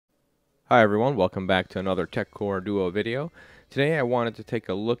Hi everyone, welcome back to another TechCore Duo video. Today I wanted to take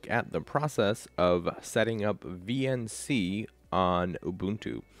a look at the process of setting up VNC on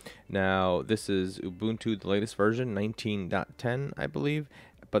Ubuntu. Now this is Ubuntu, the latest version, 19.10 I believe,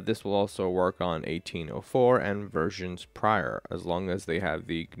 but this will also work on 18.04 and versions prior, as long as they have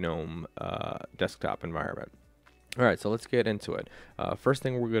the GNOME desktop environment. Alright, so let's get into it. First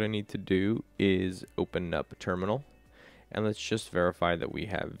thing we're going to need to do is open up a terminal. And let's just verify that we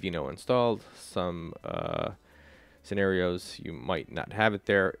have Vino installed. Some scenarios you might not have it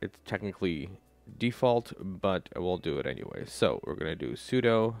there. It's technically default, but we'll do it anyway. So we're going to do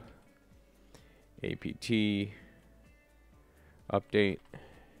sudo apt update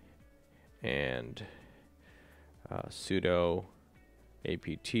and sudo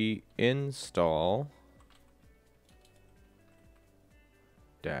apt install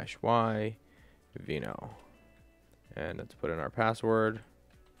 -y vino. And let's put in our password.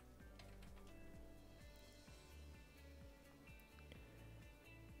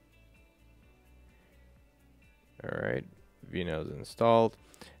 Alright, Vino's installed.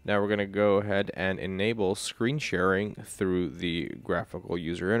 Now we're going to go ahead and enable screen sharing through the graphical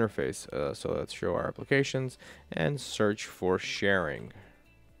user interface. So let's show our applications and search for sharing.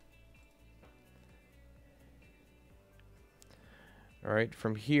 Alright,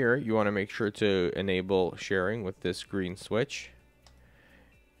 from here you want to make sure to enable sharing with this green switch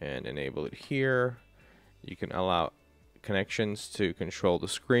and enable it here. You can allow connections to control the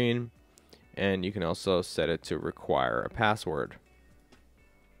screen, and you can also set it to require a password.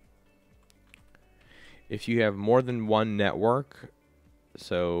 If you have more than one network,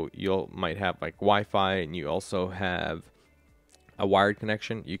 so you might have like Wi-Fi and you also have a wired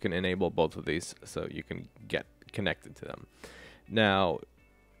connection, you can enable both of these so you can get connected to them. Now,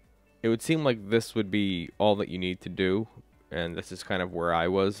 it would seem like this would be all that you need to do, and this is kind of where I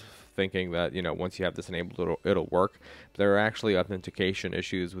was thinking that, you know, once you have this enabled, it'll work. But there are actually authentication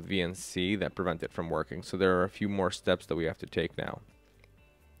issues with VNC that prevent it from working, so there are a few more steps that we have to take now.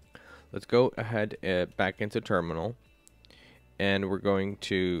 Let's go ahead back into terminal, and we're going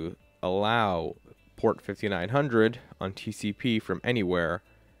to allow port 5900 on TCP from anywhere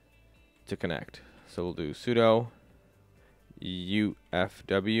to connect. So we'll do sudo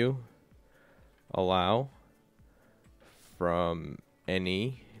UFW allow from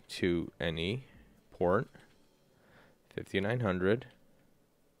any to any port 5900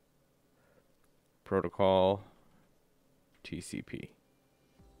 protocol TCP.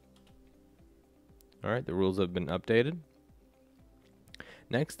 Alright, the rules have been updated.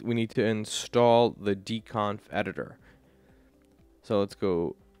 Next, we need to install the dconf-editor. So let's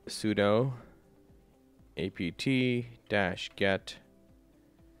go sudo apt-get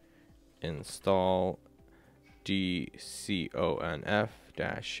install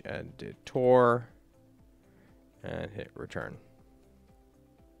dconf-editor and hit return.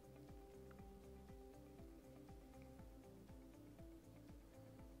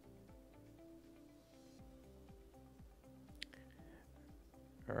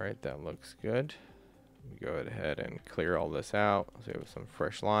 Alright, that looks good. We go ahead and clear all this out so we have some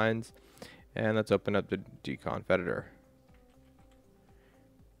fresh lines. And let's open up the dconf-editor.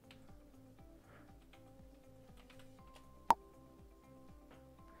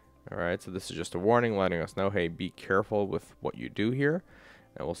 Alright, so this is just a warning letting us know, hey, be careful with what you do here.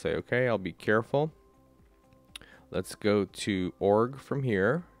 And we'll say, okay, I'll be careful. Let's go to org from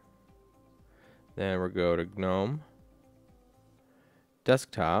here. Then we'll go to GNOME,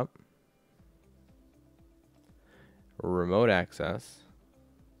 desktop, remote access.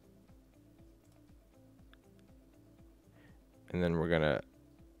 And then we're going to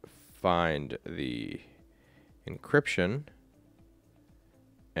find the encryption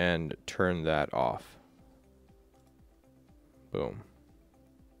and turn that off. Boom.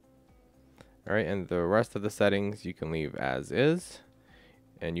 Alright, and the rest of the settings you can leave as is.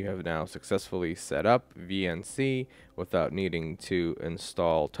 And you have now successfully set up VNC without needing to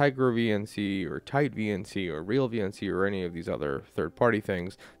install Tiger VNC or Tight VNC or Real VNC or any of these other third-party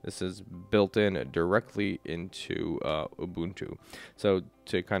things. This is built in directly into Ubuntu. So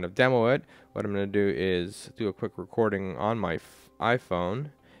to kind of demo it, what I'm going to do is do a quick recording on my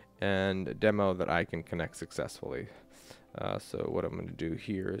iPhone and demo that I can connect successfully. So what I'm going to do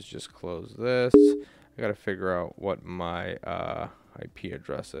here is just close this. I got to figure out what my IP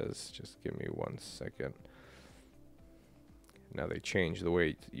address is. Just give me 1 second. Now they changed the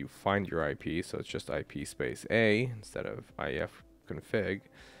way you find your IP, so it's just IP space A instead of ifconfig.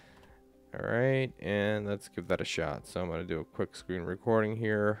 Alright, and let's give that a shot. So I'm going to do a quick screen recording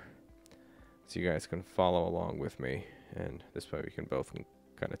here so you guys can follow along with me, and this way we can both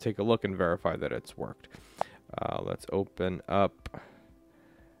kind of take a look and verify that it's worked. Let's open up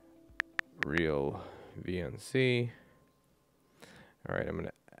real VNC. All right, I'm going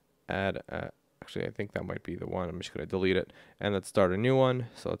to add, actually, I think that might be the one. I'm just going to delete it. And let's start a new one.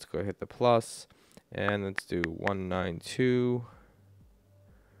 So let's go hit the plus, and let's do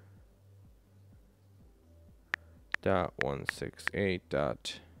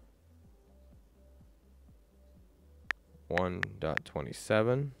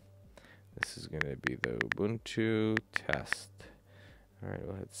This is going to be the Ubuntu test. All right,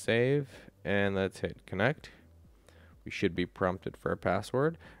 we'll hit save, and let's hit connect. We should be prompted for a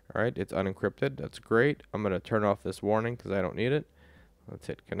password. All right, it's unencrypted. That's great. I'm going to turn off this warning because I don't need it. Let's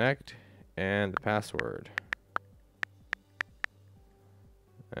hit connect and the password.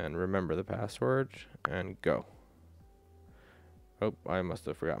 And remember the password and go. Oh, I must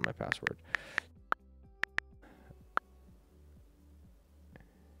have forgotten my password.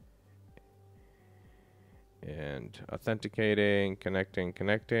 And authenticating,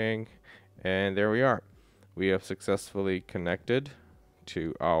 connecting, and there we are. We have successfully connected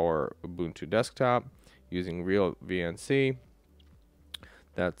to our Ubuntu desktop using real VNC.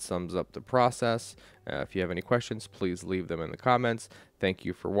 That sums up the process. If you have any questions, please leave them in the comments. Thank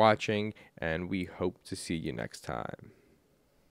you for watching, and we hope to see you next time.